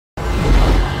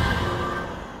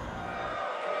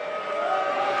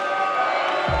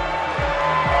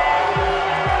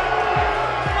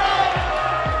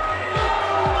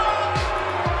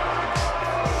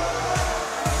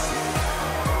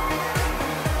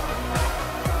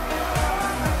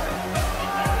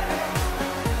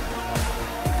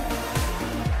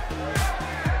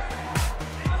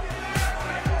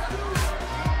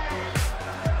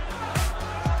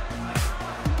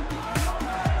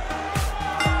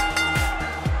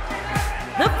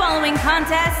following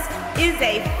contest is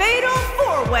a fatal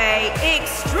four-way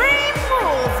Extreme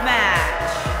Rules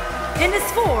match and is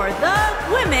for the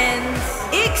Women's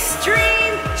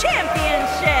Extreme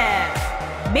Championship.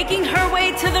 Making her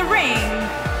way to the ring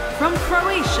from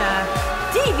Croatia,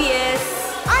 devious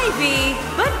Iva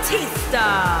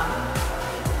Batory.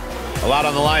 A lot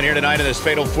on the line here tonight in this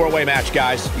fatal four-way match,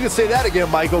 guys. You can say that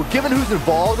again, Michael. Given who's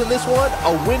involved in this one,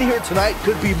 a win here tonight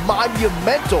could be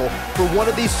monumental for one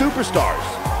of these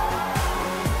superstars.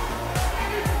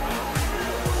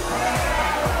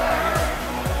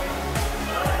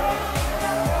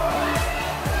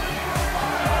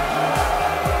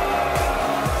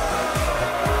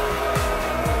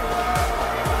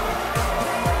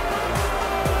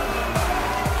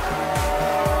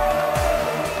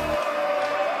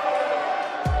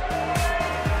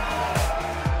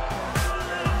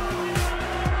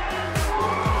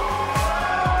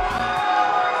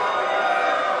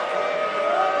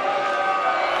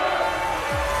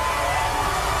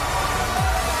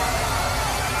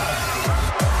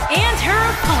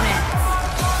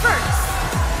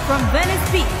 From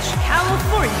Venice Beach,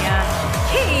 California,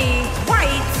 Kiara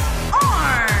White.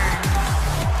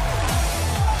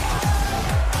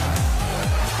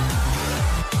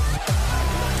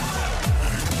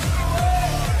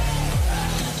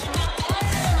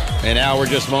 And now we're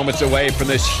just moments away from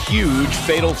this huge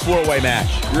fatal four-way match.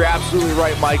 You're absolutely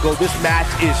right, Michael. This match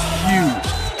is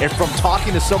huge. And from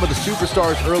talking to some of the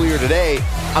superstars earlier today,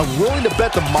 I'm willing to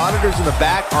bet the monitors in the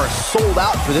back are sold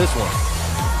out for this one.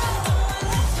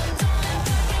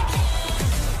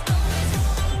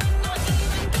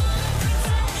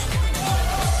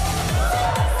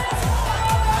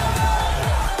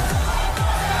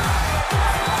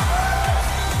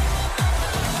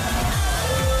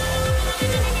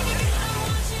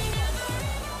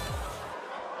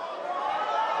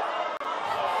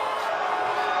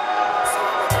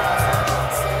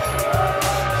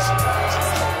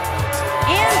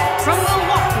 From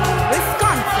Milwaukee,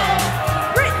 Wisconsin,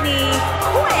 Britney,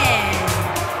 Quinn.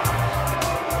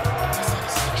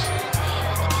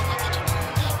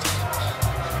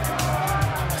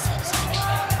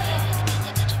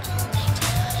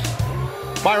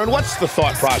 Byron, what's the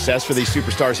thought process for these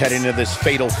superstars heading into this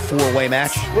fatal four-way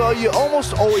match? Well, you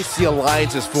almost always see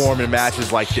alliances form in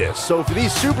matches like this. So for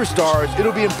these superstars,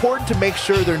 it'll be important to make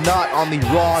sure they're not on the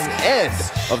wrong end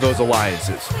of those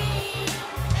alliances.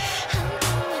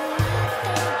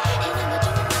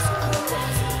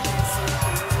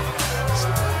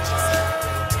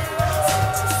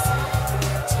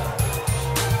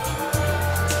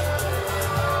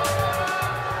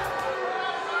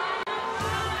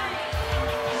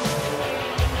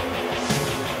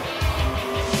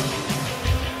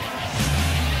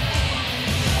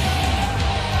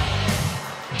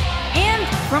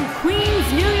 From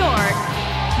Queens, New York,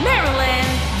 Marilynn.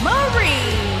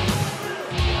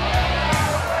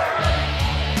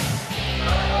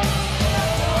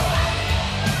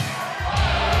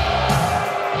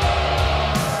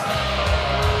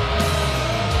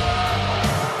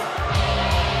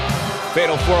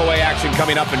 Fatal four-way action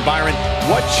coming up. And Byron,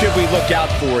 what should we look out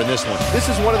for in this one? This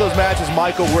is one of those matches,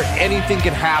 Michael, where anything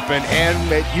can happen,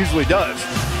 and it usually does.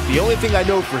 The only thing I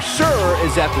know for sure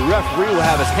is that the referee will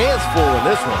have his hands full in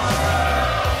this one.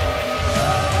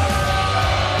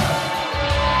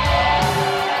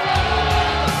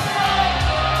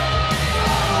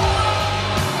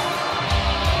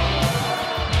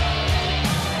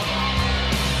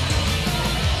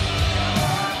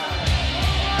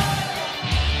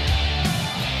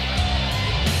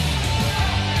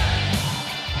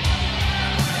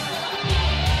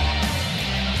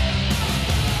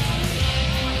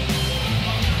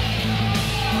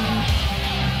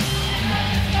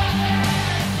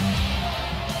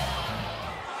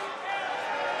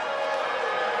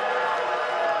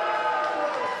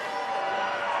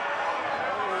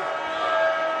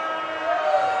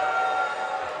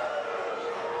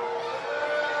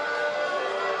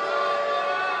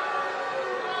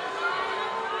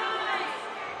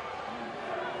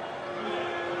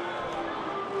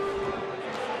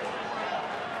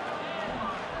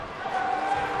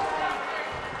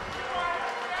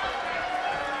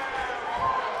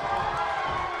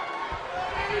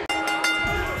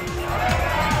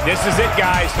 This is it,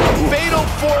 guys. Fatal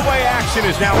four-way action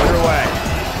is now underway.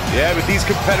 Yeah, but these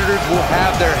competitors will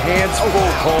have their hands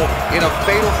full, Cole. In a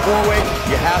fatal four-way,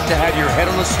 you have to have your head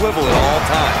on a swivel at all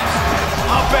times.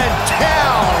 Up and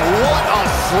down. What a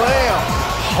slam.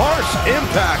 Harsh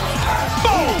impact.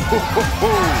 Boom.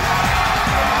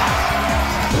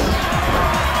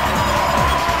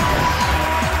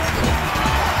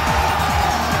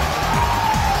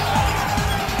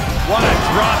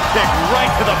 drop kick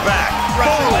right to the back.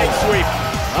 Russian leg sweep.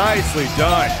 Nicely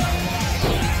done.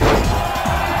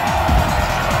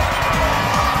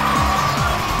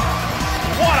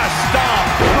 What a stomp.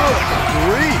 Good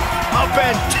grief. Up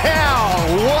and down.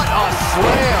 What a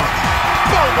slam.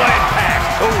 Boom, what impact.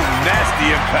 Oh, nasty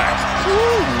impact.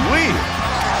 Woo-wee.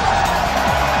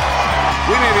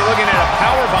 We may be looking at a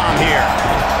powerbomb here.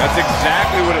 That's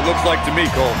exactly what it looks like to me,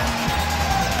 Cole.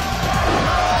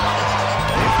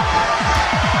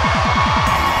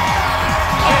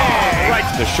 Oh, right.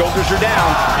 The shoulders are down,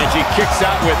 and she kicks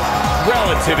out with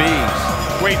relative ease.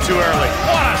 Way too early.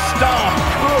 What a stomp.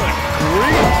 Good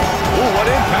grief. Ooh, what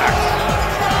impact.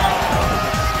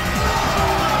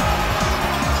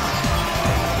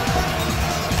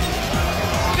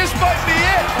 This might be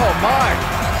it. Oh,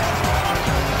 my.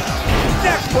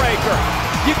 Neck breaker.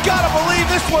 You gotta believe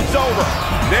this one's over.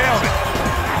 Nailed it.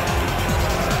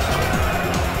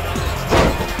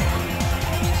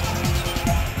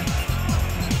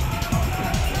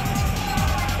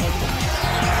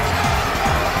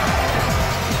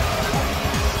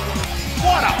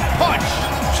 What a punch.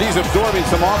 She's absorbing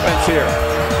some offense here.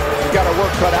 She's got her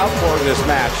work cut out for her in this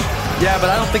match. Yeah,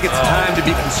 but I don't think it's time to be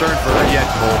concerned for her yet,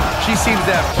 Cole. She seems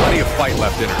to have plenty of fight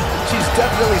left in her. She's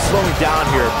definitely slowing down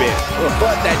here a bit,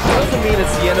 but that doesn't mean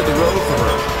it's the end of the road for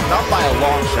her. Not by a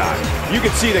long shot. You can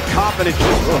see the confidence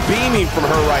just beaming from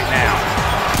her right now.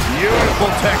 Beautiful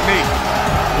technique.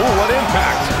 Ooh, what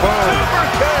impact. Super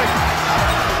kick.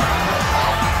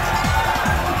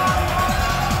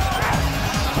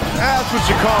 That's what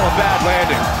you call a bad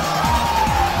landing.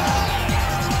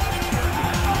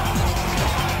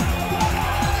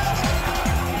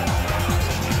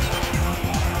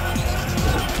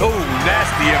 Oh,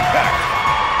 nasty impact.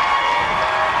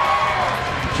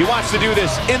 She wants to do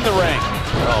this in the ring.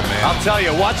 Oh, man. I'll tell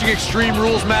you, watching Extreme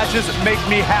Rules matches make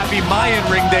me happy my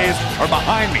in-ring days are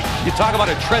behind me. You talk about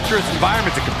a treacherous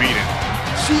environment to compete in.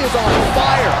 She is on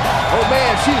fire. Oh,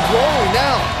 man, she's rolling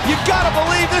now. You gotta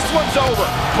believe this one's over.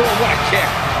 Boom, what a kick.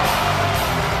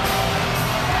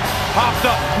 Popped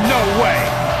up, no way.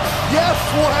 Yes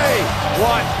way.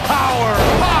 What power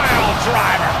pile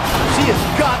driver. She has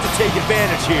got to take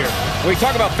advantage here. When we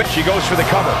talk about fit, she goes for the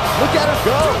cover. Look at her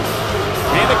go.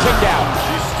 And the kick out.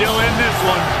 She's still in this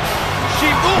one.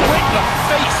 She, ooh, right in the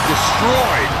face,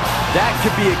 destroyed. That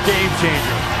could be a game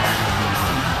changer.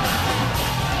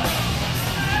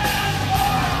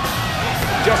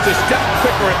 Just a step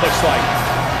quicker, it looks like.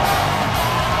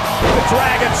 The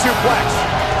dragon suplex.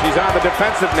 She's on the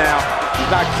defensive now. She's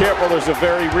not careful. There's a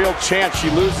very real chance she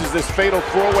loses this fatal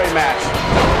four-way match.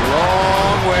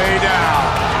 Long way down.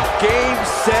 Game,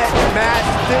 set, match.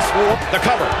 This will... The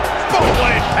cover. Boom,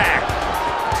 what impact.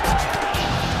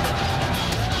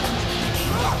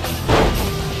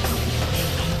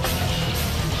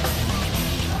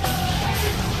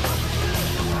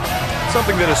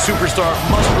 Something that a superstar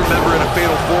must remember in a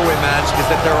fatal four-way match is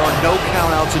that there are no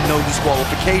countouts and no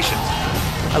disqualifications.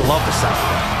 I love the sound of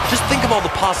that. Just think of all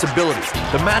the possibilities.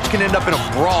 The match can end up in a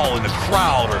brawl in the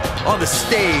crowd or on the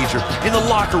stage or in the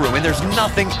locker room, and there's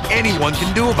nothing anyone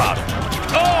can do about it.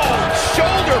 Oh,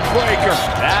 shoulder breaker.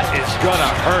 That is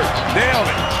gonna hurt. Nailed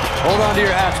it. Hold on to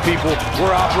your hats, people.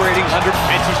 We're operating under,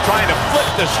 and she's trying to flip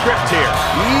the script here.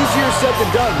 Easier said than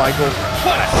done, Michael.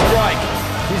 What a strike.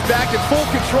 She's back in full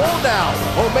control now.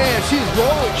 Oh, man, she's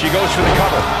rolling. She goes for the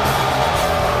cover.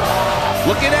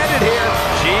 Looking at it here.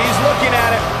 She's looking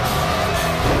at it.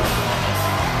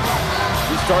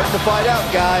 She's starting to fight out,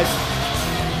 guys.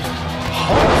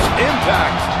 Harsh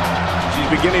impact. She's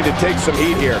beginning to take some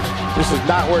heat here. This is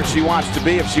not where she wants to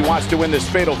be if she wants to win this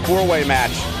fatal four-way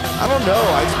match. I don't know.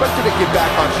 I expect her to get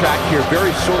back on track here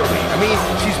very shortly. I mean,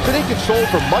 she's been in control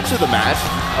for much of the match.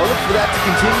 I'll look for that to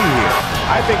continue here.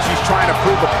 I think she's trying to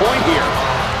prove a point here.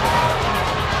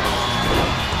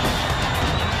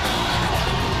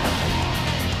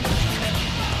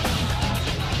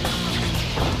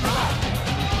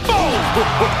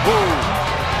 Boom!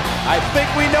 I think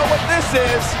we know what this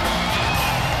is.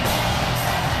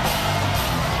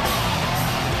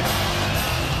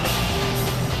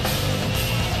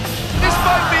 This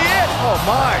might be it. Oh,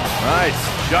 my. Nice.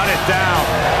 Shut it down.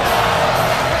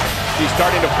 She's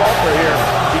starting to falter here.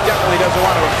 She definitely doesn't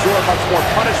want to absorb much more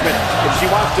punishment if she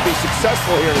wants to be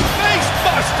successful here. Face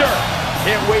buster.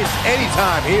 Can't waste any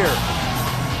time here.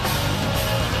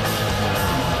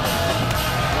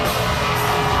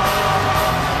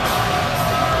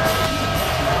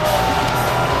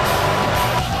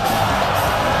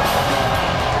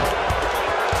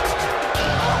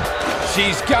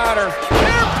 She's got her.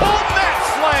 Airport mat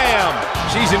slam.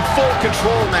 She's in full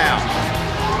control now.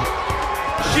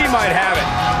 She might have it.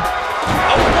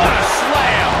 Oh, what a slam.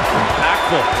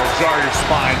 Beautiful. Jar your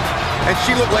spine. And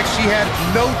she looked like she had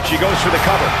no... She goes for the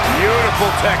cover. Beautiful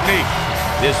technique.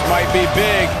 This might be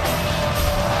big.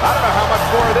 I don't know how much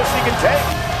more of this he can take.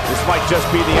 This might just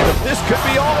be the end of this. Could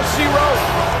be all she wrote.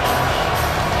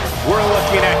 We're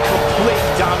looking at complete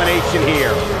domination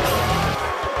here.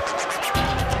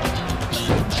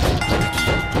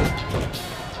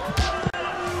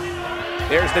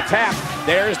 There's the tap.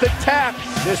 There's the tap.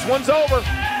 This one's over.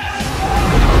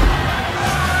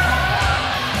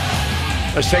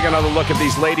 Let's take another look at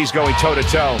these ladies going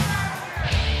toe-to-toe.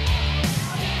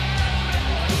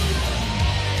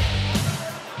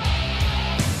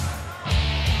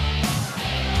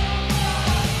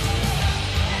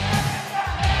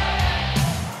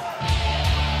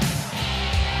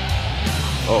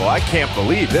 Oh, I can't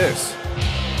believe this.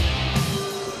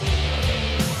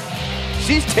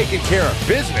 She's taking care of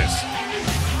business.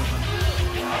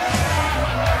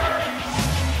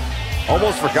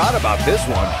 Almost forgot about this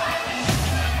one.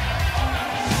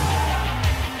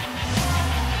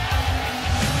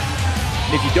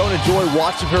 And if you don't enjoy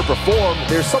watching her perform,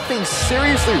 there's something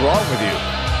seriously wrong with you.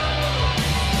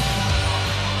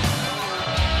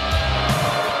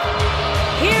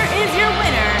 Here is your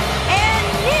winner and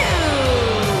new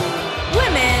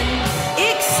Women's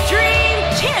Extreme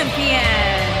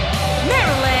Champion,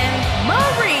 Marilynn.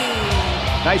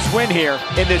 Nice win here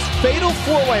in this fatal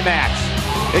four-way match.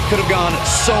 It could have gone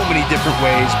so many different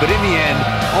ways, but in the end,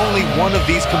 only one of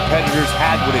these competitors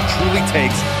had what it truly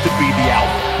takes to be the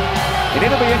alpha. And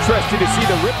it'll be interesting to see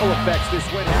the ripple effects this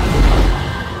win has.